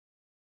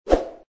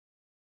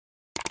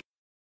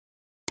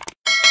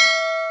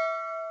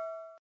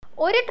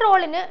ഒരു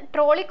ട്രോളിന്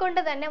ട്രോളിക്കൊണ്ട്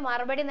തന്നെ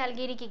മറുപടി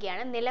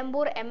നൽകിയിരിക്കുകയാണ്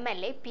നിലമ്പൂർ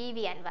MLA PV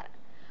അൻവർ.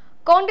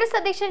 കോൺഗ്രസ്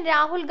അധ്യക്ഷൻ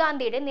രാഹുൽ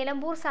ഗാന്ധിയുടെ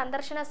നിലമ്പൂർ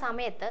സന്ദർശന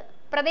സമയത്ത്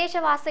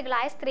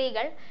പ്രദേശവാസികളായ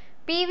സ്ത്രീകൾ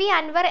PV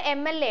അൻവർ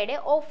MLAയുടെ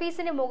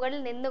ഓഫീസിന് മുകളിൽ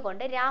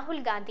നിന്നുകൊണ്ട് രാഹുൽ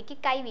ഗാന്ധിക്ക്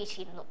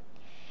കൈവീശിയിരുന്നു.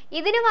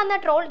 ഇതിന് വന്ന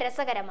ട്രോൾ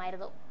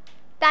രസകരമായിരുന്നു.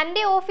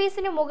 തന്റെ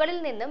ഓഫീസിന് മുകളിൽ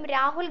നിന്നും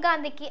രാഹുൽ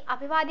ഗാന്ധിക്ക്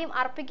അഭിവാദ്യം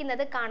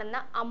അർപ്പിക്കുന്നത് കാണുന്ന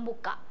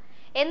അമ്പുക്ക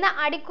എന്ന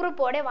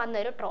അടിക്കുറിപ്പോടെ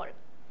വന്നൊരു ട്രോൾ.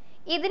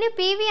 ഇതിന്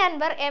PV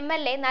അൻവർ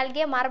MLA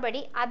നൽകിയ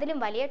മറുപടി അതിലും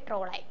വലിയ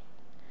ട്രോളായി.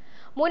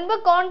 മുൻപ്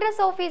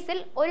കോൺഗ്രസ് ഓഫീസിൽ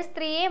ഒരു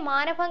സ്ത്രീയെ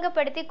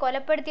മാനഭംഗപ്പെടുത്തി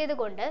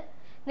കൊലപ്പെടുത്തിയതുകൊണ്ട്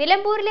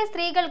നിലമ്പൂരിലെ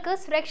സ്ത്രീകൾക്ക്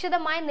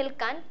സുരക്ഷിതമായി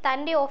നിൽക്കാൻ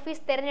തന്റെ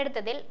ഓഫീസ്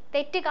തിരഞ്ഞെടുത്തതിൽ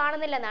തെറ്റ്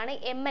കാണുന്നില്ലെന്നാണ്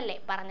MLA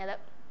പറഞ്ഞത്.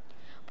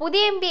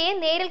 പുതിയ MPയെ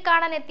നേരിൽ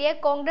കാണാനെത്തിയ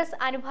കോൺഗ്രസ്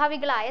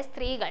അനുഭാവികളായ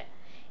സ്ത്രീകൾ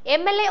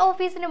MLA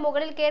ഓഫീസിന്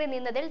മുകളിൽ കയറി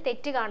നിന്നതിൽ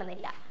തെറ്റ്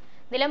കാണുന്നില്ല.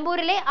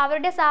 നിലമ്പൂരിലെ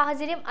അവരുടെ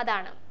സാഹചര്യം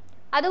അതാണ്.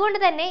 അതുകൊണ്ട്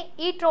തന്നെ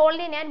ഈ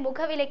ട്രോളിനെ ഞാൻ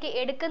മുഖവിലയ്ക്ക്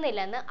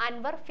എടുക്കുന്നില്ലെന്ന്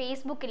അൻവർ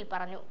ഫേസ്ബുക്കിൽ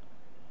പറഞ്ഞു.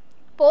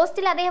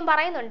 പോസ്റ്റിൽ അദ്ദേഹം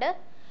പറയുന്നുണ്ട്,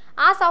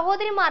 ആ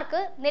സഹോദരിമാർക്ക്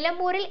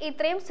നിലമ്പൂരിൽ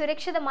ഇത്രയും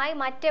സുരക്ഷിതമായി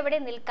മറ്റെവിടെ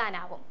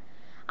നിൽക്കാനാവും.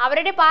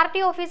 അവരുടെ പാർട്ടി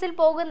ഓഫീസിൽ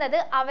പോകുന്നത്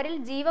അവരിൽ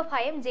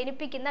ജീവഭയം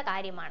ജനിപ്പിക്കുന്ന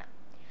കാര്യമാണ്.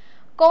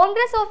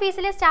 കോൺഗ്രസ്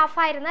ഓഫീസിലെ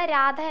സ്റ്റാഫായിരുന്ന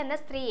രാധ എന്ന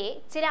സ്ത്രീയെ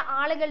ചില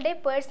ആളുകളുടെ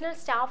പേഴ്സണൽ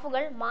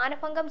സ്റ്റാഫുകൾ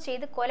മാനഭംഗം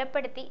ചെയ്ത്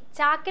കൊലപ്പെടുത്തി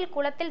ചാക്കിൽ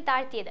കുളത്തിൽ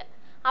താഴ്ത്തിയത്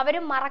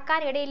അവരും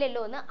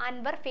മറക്കാനിടയില്ലല്ലോ എന്ന്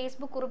അൻവർ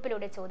ഫേസ്ബുക്ക്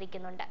കുറിപ്പിലൂടെ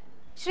ചോദിക്കുന്നുണ്ട്.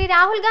 ശ്രീ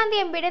രാഹുൽ ഗാന്ധി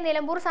MPയുടെ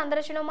നിലമ്പൂർ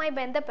സന്ദർശനവുമായി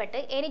ബന്ധപ്പെട്ട്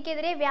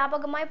എനിക്കെതിരെ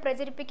വ്യാപകമായി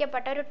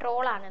പ്രചരിപ്പിക്കപ്പെട്ട ഒരു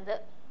ട്രോളാണിത്.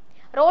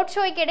 റോഡ്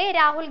ഷോയ്ക്കിടെ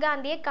രാഹുൽ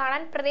ഗാന്ധിയെ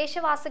കാണാൻ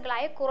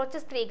പ്രദേശവാസികളായ കുറച്ച്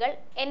സ്ത്രീകൾ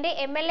എന്റെ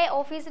MLA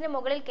ഓഫീസിന്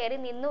മുകളിൽ കയറി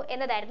നിന്നു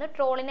എന്നതായിരുന്നു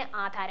ട്രോളിന്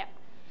ആധാരം.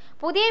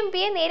 പുതിയ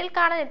MPയെ നേരിൽ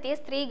കാണാനെത്തിയ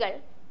സ്ത്രീകൾ,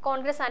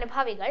 കോൺഗ്രസ്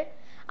അനുഭാവികൾ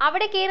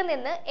അവിടെ കയറി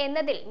നിന്ന്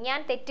എന്നതിൽ ഞാൻ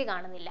തെറ്റ്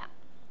കാണുന്നില്ല.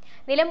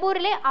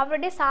 നിലമ്പൂരിലെ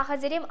അവരുടെ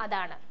സാഹചര്യം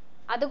അതാണ്.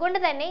 അതുകൊണ്ട്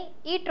തന്നെ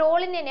ഈ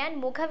ട്രോളിനെ ഞാൻ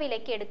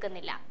മുഖവിലയ്ക്ക്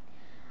എടുക്കുന്നില്ല.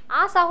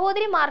 ആ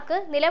സഹോദരിമാർക്ക്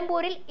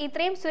നിലമ്പൂരിൽ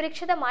ഇത്രയും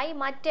സുരക്ഷിതമായി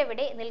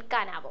മറ്റെവിടെ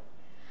നിൽക്കാനാവും.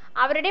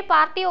 അവരുടെ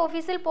പാർട്ടി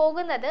ഓഫീസിൽ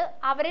പോകുന്നത്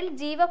അവരിൽ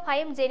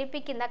ജീവഭയം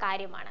ജനിപ്പിക്കുന്ന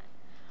കാര്യമാണ്.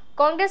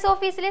 കോൺഗ്രസ്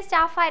ഓഫീസിലെ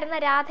സ്റ്റാഫായിരുന്ന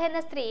രാധ എന്ന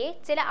സ്ത്രീയെ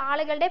ചില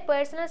ആളുകളുടെ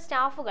പേഴ്സണൽ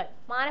സ്റ്റാഫുകൾ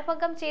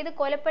മാനഭംഗം ചെയ്ത്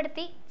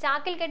കൊലപ്പെടുത്തി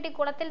ചാക്കിൽ കെട്ടി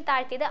കുളത്തിൽ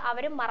താഴ്ത്തിയത്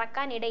അവരും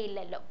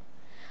മറക്കാനിടയില്ലല്ലോ.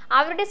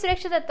 അവരുടെ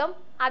സുരക്ഷിതത്വം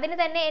അതിന്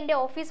തന്നെ എൻ്റെ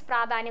ഓഫീസ്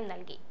പ്രാധാന്യം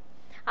നൽകി.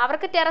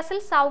 അവർക്ക് ടെറസിൽ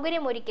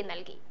സൗകര്യമൊരുക്കി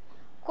നൽകി.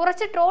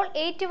 കുറച്ച് ട്രോൾ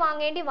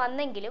ഏറ്റുവാങ്ങേണ്ടി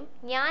വന്നെങ്കിലും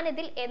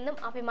ഞാനിതിൽ എന്നും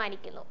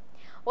അഭിമാനിക്കുന്നു.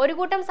 ഒരു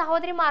കൂട്ടം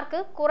സഹോദരിമാർക്ക്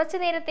കുറച്ചു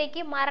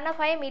നേരത്തേക്ക്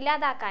മരണഭയം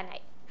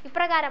ഇല്ലാതാക്കാനായി.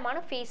 ഇപ്രകാരമാണ്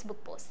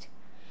ഫേസ്ബുക്ക് പോസ്റ്റ്.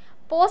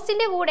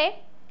 പോസ്റ്റിന്റെ കൂടെ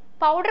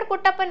പൗഡർ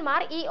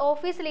കുട്ടപ്പന്മാർ ഈ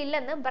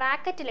ഓഫീസിലില്ലെന്ന്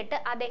ബ്രാക്കറ്റിലിട്ട്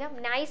അദ്ദേഹം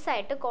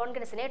നൈസായിട്ട്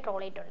കോൺഗ്രസിനെ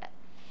ട്രോളിയിട്ടുണ്ട്.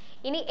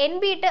 ഇനി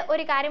NB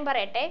ഒരു കാര്യം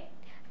പറയട്ടെ,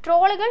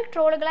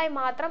 ട്രോളുകളായി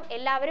മാത്രം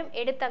എല്ലാവരും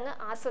എടുത്തങ്ങ്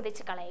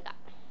ആസ്വദിച്ച് കളയുക.